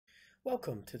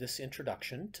Welcome to this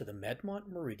introduction to the Medmont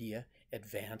Meridia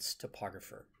Advanced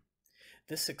Topographer.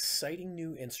 This exciting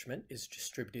new instrument is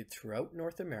distributed throughout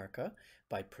North America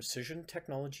by Precision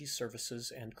Technology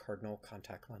Services and Cardinal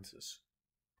Contact Lenses.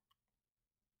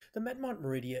 The Medmont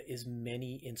Meridia is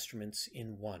many instruments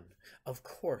in one. Of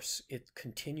course, it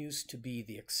continues to be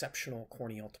the exceptional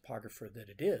corneal topographer that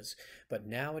it is, but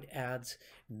now it adds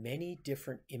many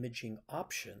different imaging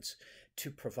options to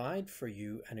provide for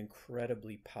you an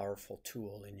incredibly powerful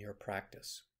tool in your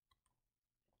practice.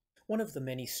 One of the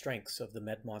many strengths of the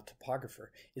Medmont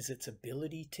topographer is its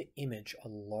ability to image a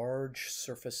large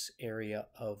surface area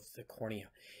of the cornea.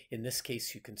 In this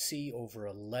case, you can see over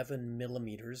 11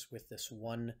 millimeters with this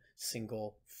one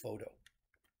single photo.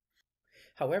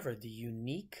 However, the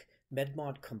unique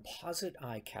Medmont composite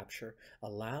eye capture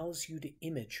allows you to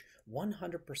image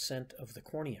 100% of the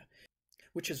cornea,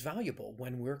 which is valuable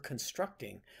when we're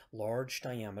constructing large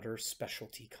diameter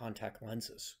specialty contact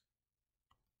lenses.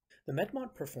 The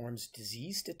Medmont performs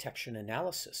disease detection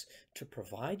analysis to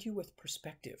provide you with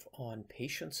perspective on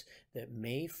patients that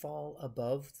may fall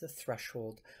above the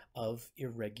threshold of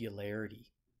irregularity.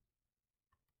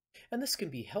 And this can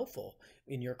be helpful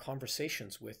in your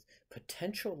conversations with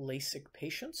potential LASIK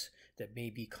patients that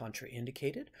may be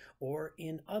contraindicated, or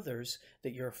in others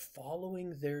that you're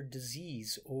following their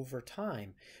disease over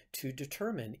time to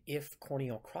determine if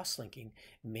corneal cross-linking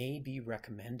may be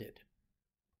recommended.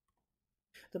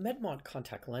 The Medmont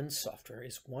contact lens software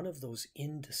is one of those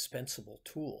indispensable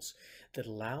tools that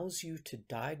allows you to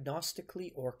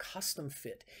diagnostically or custom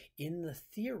fit in the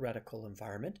theoretical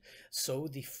environment, so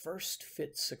the first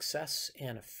fit success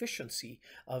and efficiency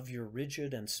of your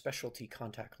rigid and specialty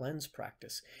contact lens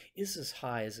practice is as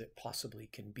high as it possibly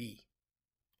can be.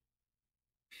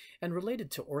 And related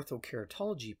to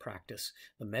orthokeratology practice,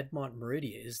 the Medmont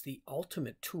Meridia is the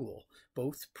ultimate tool,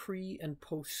 both pre and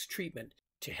post-treatment,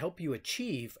 to help you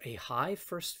achieve a high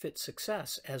first fit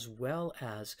success as well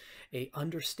as an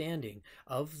understanding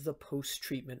of the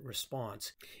post-treatment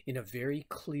response in a very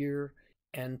clear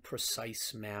and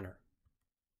precise manner.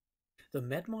 The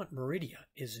Medmont Meridia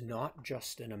is not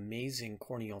just an amazing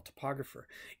corneal topographer,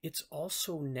 it's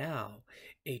also now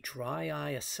a dry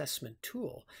eye assessment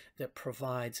tool that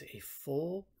provides a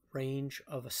full range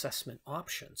of assessment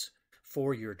options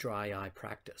for your dry eye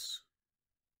practice.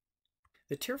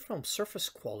 The tear film surface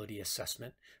quality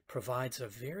assessment provides a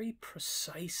very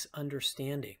precise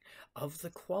understanding of the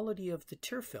quality of the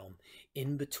tear film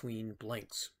in between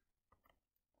blinks.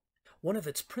 One of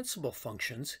its principal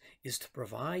functions is to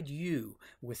provide you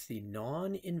with the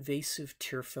non-invasive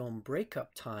tear film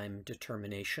breakup time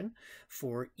determination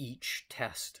for each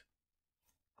test.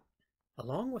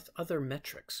 Along with other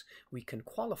metrics, we can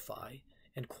qualify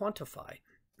and quantify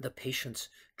the patient's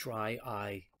dry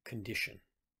eye condition.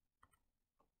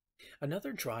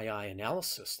 Another dry eye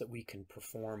analysis that we can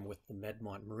perform with the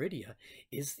Medmont Meridia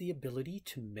is the ability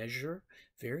to measure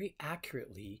very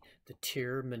accurately the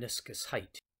tear meniscus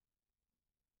height.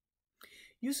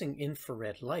 Using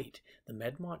infrared light, the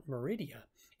Medmont Meridia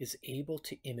is able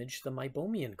to image the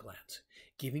meibomian glands,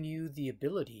 giving you the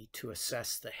ability to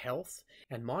assess the health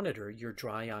and monitor your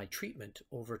dry eye treatment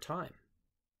over time.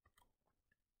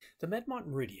 The Medmont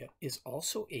Meridia is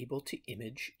also able to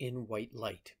image in white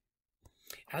light.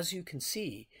 As you can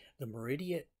see, the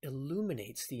Meridia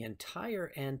illuminates the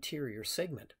entire anterior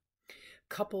segment.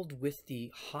 Coupled with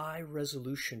the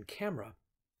high-resolution camera,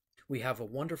 we have a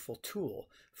wonderful tool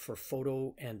for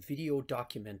photo and video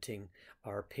documenting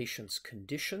our patients'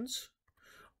 conditions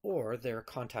or their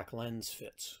contact lens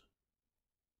fits.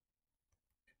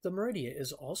 The Meridia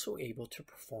is also able to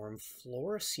perform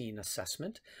fluorescein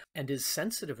assessment and is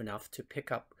sensitive enough to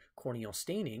pick up corneal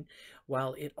staining,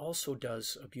 while it also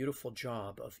does a beautiful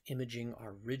job of imaging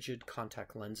our rigid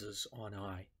contact lenses on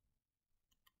eye.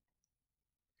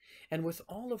 And with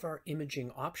all of our imaging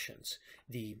options,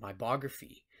 the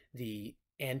Meibography, the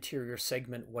anterior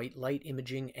segment white light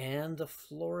imaging, and the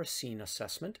fluorescein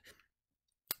assessment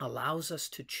allows us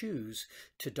to choose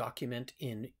to document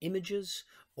in images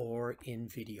or in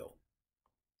video.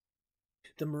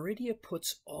 The Meridia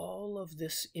puts all of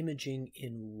this imaging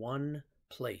in one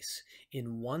place,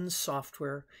 in one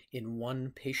software, in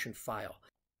one patient file,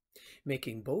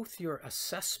 making both your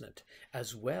assessment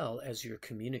as well as your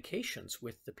communications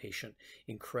with the patient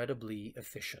incredibly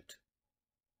efficient.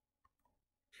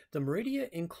 The Meridia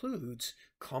includes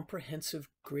comprehensive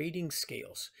grading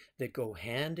scales that go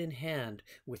hand in hand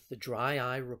with the dry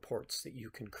eye reports that you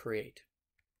can create.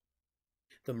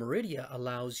 The Meridia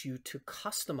allows you to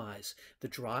customize the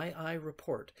dry eye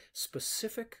report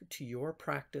specific to your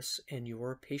practice and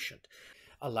your patient,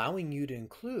 allowing you to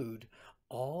include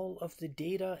all of the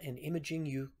data and imaging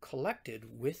you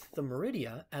collected with the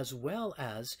Meridia, as well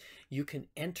as you can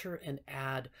enter and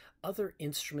add other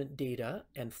instrument data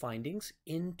and findings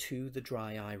into the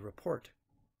dry eye report.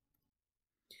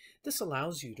 This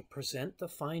allows you to present the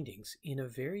findings in a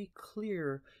very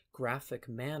clear graphic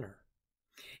manner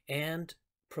and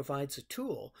provides a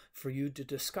tool for you to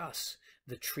discuss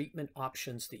the treatment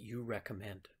options that you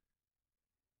recommend.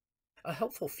 A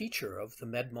helpful feature of the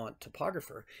Medmont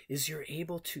Topographer is you're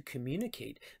able to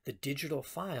communicate the digital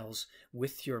files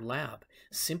with your lab.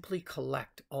 Simply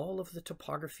collect all of the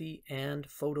topography and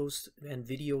photos and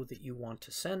video that you want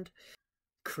to send,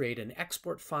 create an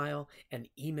export file, and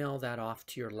email that off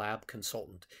to your lab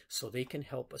consultant so they can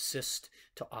help assist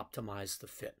to optimize the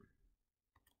fit.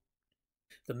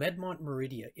 The Medmont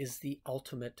Meridia is the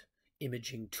ultimate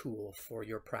imaging tool for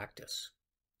your practice.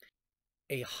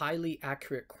 A highly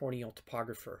accurate corneal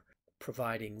topographer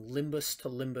providing limbus to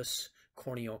limbus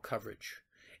corneal coverage,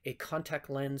 a contact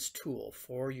lens tool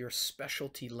for your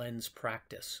specialty lens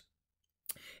practice,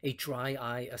 a dry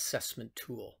eye assessment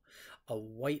tool, a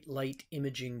white light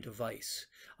imaging device,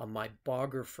 a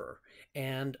Meibographer,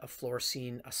 and a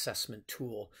fluorescein assessment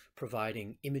tool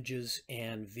providing images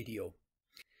and video.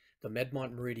 The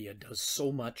Medmont Meridia does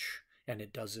so much, and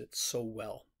it does it so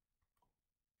well.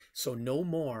 So know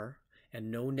more and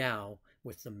know now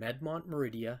with the Medmont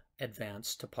Meridia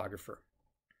Advanced Topographer.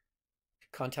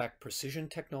 Contact Precision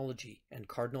Technology and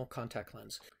Cardinal Contact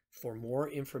Lens for more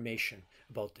information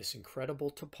about this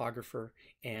incredible topographer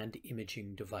and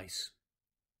imaging device.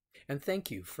 And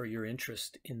thank you for your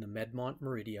interest in the Medmont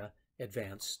Meridia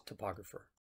Advanced Topographer.